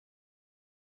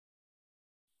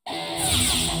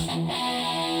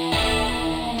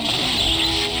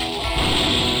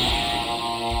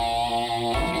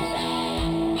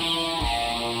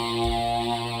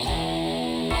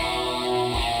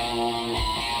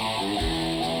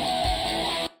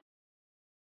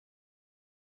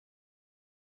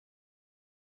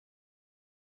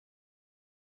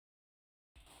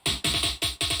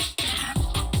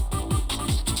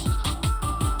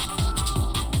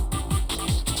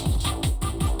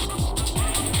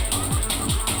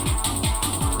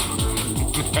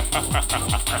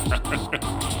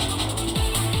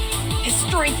His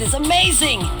strength is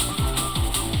amazing!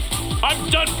 I'm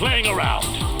done playing around.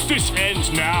 This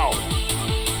ends now.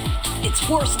 It's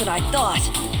worse than I thought.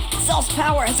 Cell's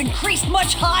power has increased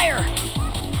much higher!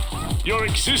 Your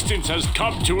existence has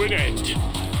come to an end,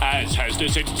 as has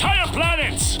this entire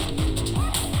planet!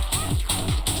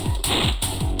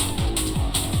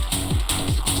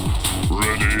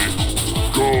 Ready,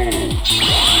 go!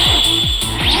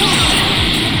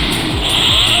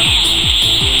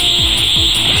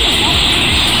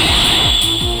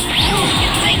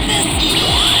 Take this!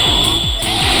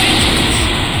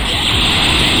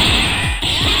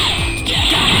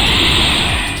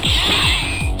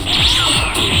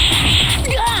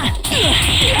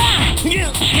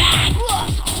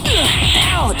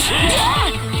 Ouch!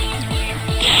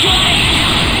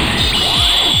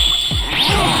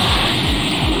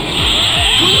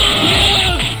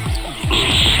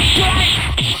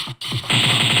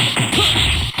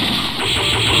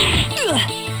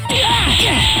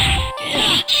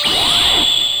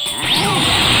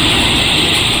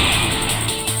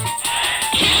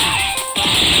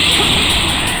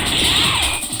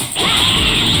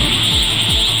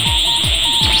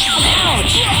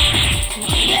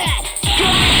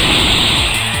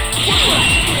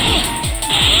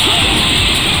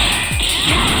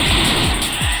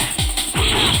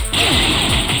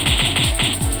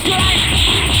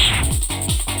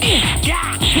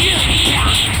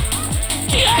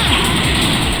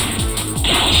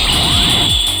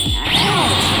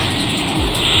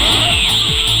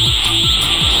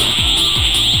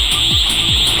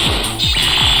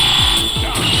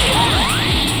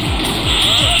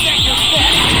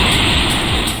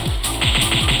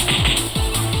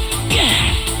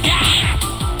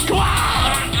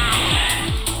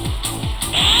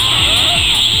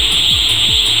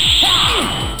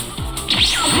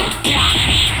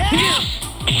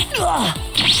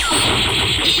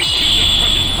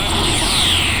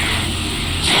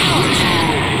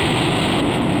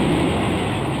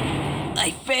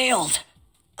 I failed.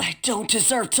 I don't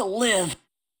deserve to live.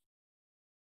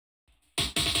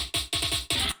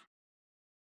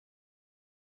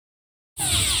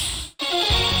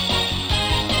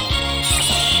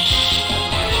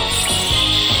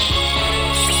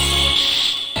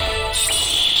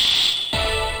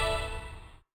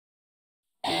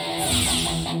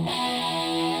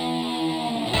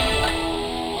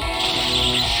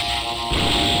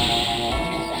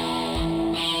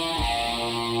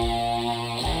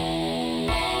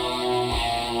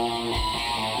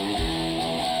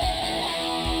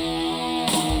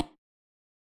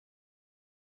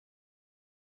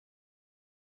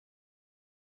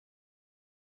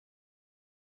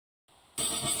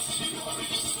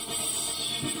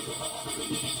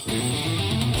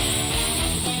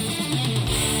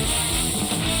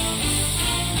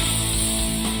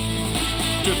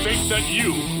 To think that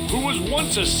you, who was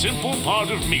once a simple part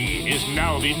of me, is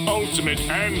now the ultimate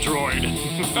android.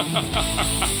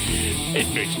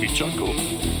 It makes me chuckle.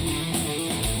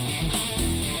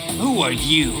 Who are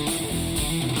you?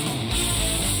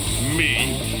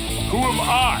 Me? Who am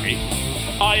I?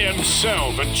 I am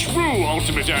Cell, the true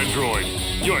ultimate android.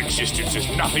 Your existence is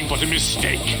nothing but a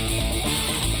mistake.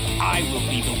 I will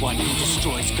be the one who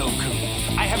destroys Goku.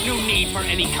 I have no need for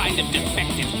any kind of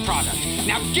defective product.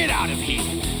 Now get out of here!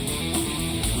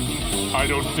 I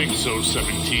don't think so,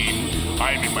 17.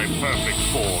 I'm in my perfect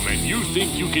form, and you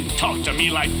think you can talk to me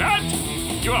like that?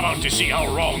 You're about to see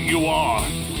how wrong you are.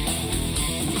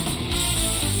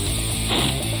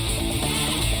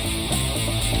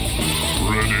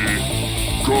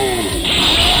 Ready, go!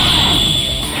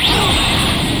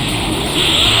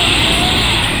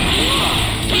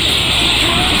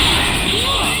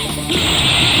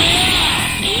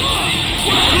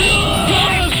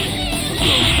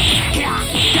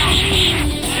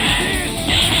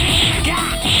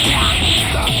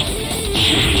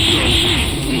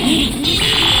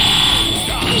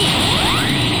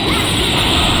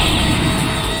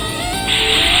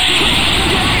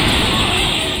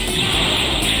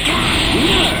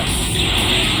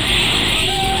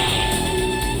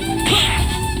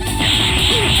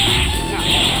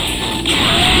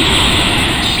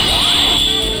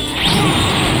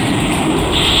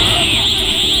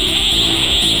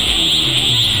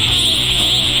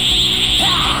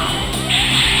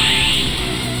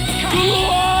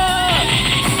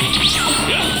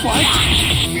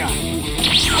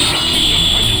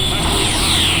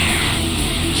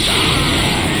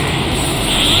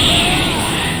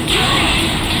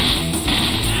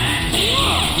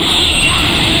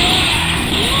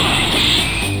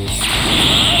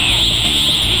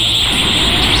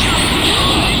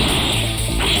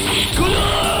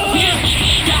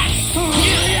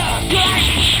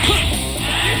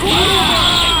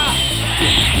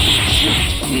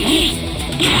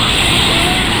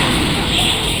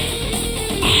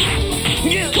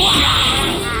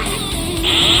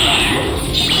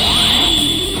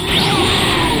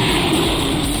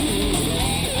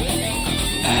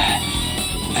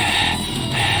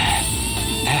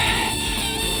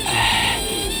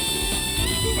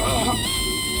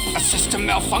 system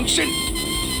malfunction.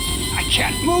 I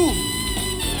can't move.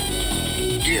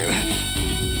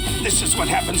 This is what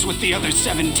happens with the other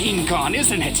 17 gone,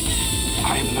 isn't it?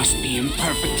 I must be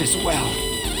imperfect as well.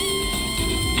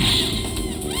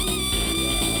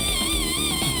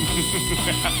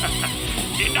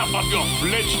 Enough of your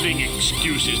fledgling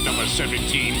excuses, number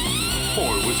 17.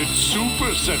 Or was it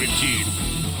Super 17?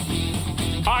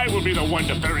 I will be the one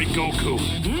to bury Goku,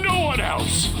 no one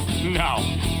else. Now,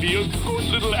 be a good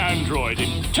little android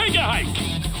and take a hike.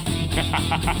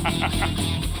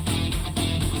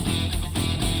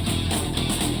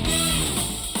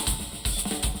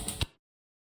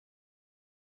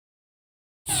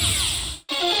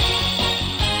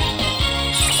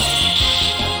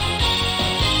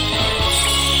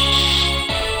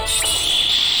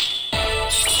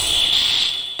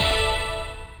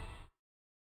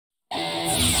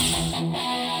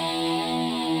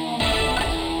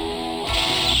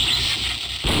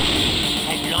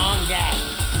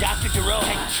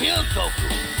 Killed Goku,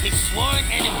 his sworn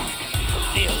enemy,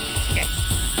 fulfilled his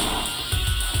destiny.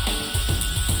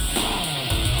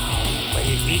 But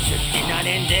his research did not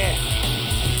end there.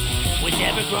 With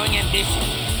ever-growing ambition,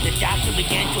 the Doctor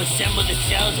began to assemble the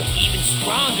cells of even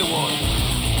stronger warriors.